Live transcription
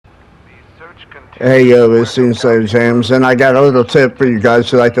Hey yo, it's Slayer James, and I got a little tip for you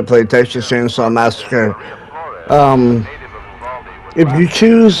guys who like to play Texas Chainsaw Massacre. Um, if you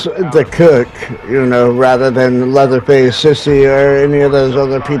choose the cook, rather than Leatherface, Sissy, or any of those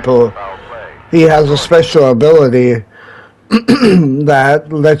other people, he has a special ability that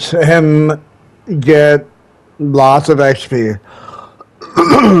lets him get lots of XP.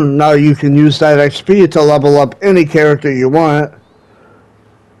 Now you can use that XP to level up any character you want.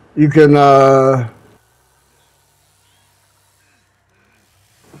 You can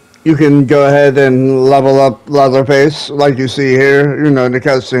you can go ahead and level up Leatherface, like you see here, in the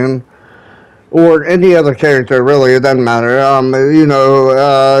cutscene, or any other character. Really, it doesn't matter.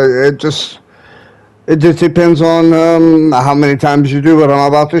 It just depends on how many times you do what I'm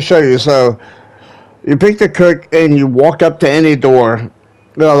about to show you. So you pick the cook and you walk up to any door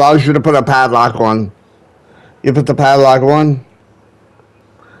that allows you to put a padlock on. You put the padlock on,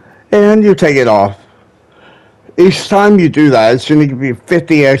 and you take it off. Each time you do that, it's going to give you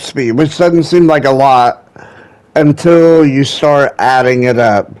 50 XP, which doesn't seem like a lot until you start adding it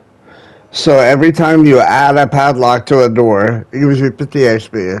up. So every time you add a padlock to a door, it gives you 50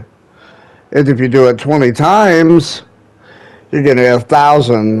 XP. And if you do it 20 times, you're going to get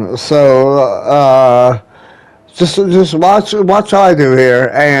 1,000. So just watch how I do here,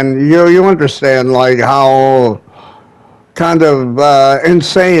 and you understand like how kind of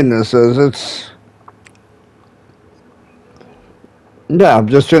insane this is. I'm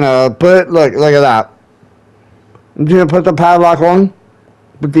just gonna look at that. I'm just gonna put the padlock on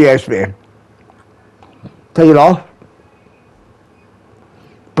with the XP. Take it off.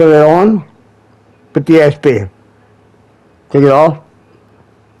 Put it on with the XP. Take it off.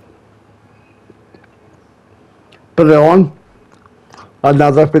 Put it on.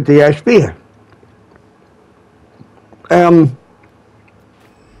 Another 50 XP.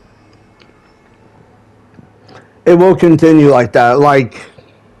 It will continue like that. Like,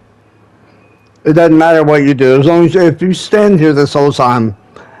 it doesn't matter what you do. As long as if you stand here this whole time,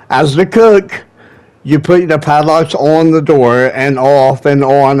 as the cook, you put the padlocks on the door and off and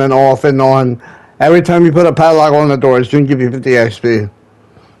on and off and on. Every time you put a padlock on the door, it's going to give you 50 XP.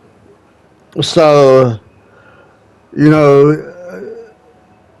 So,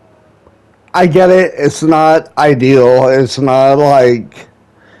 I get it. It's not ideal. It's not like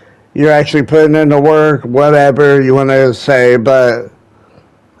you're actually putting in the work, whatever you want to say, but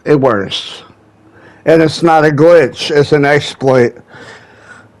it works. And it's not a glitch, it's an exploit.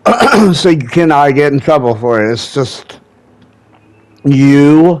 So you cannot get in trouble for it. It's just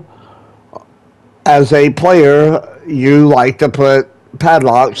you, as a player, you like to put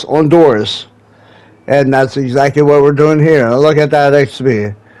padlocks on doors. And that's exactly what we're doing here. Look at that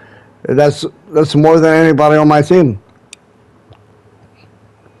XP. That's more than anybody on my team.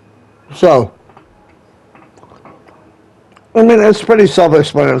 So, I mean, it's pretty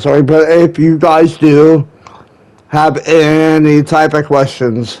self-explanatory, but if you guys do have any type of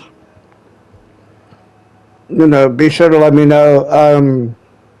questions, be sure to let me know.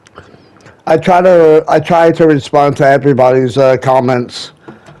 I try to respond to everybody's comments.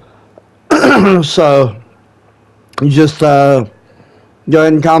 So, just go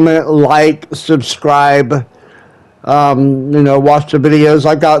ahead and comment, like, subscribe. Watch the videos.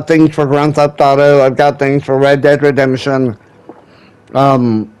 I've got things for Grand Theft Auto. I've got things for Red Dead Redemption.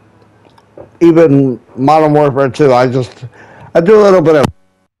 Even Modern Warfare 2. I do a little bit of.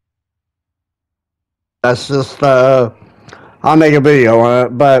 That's just I'll make a video on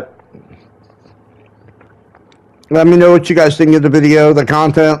it. But let me know what you guys think of the video, the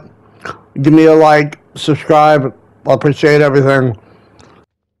content. Give me a like, subscribe. I appreciate everything.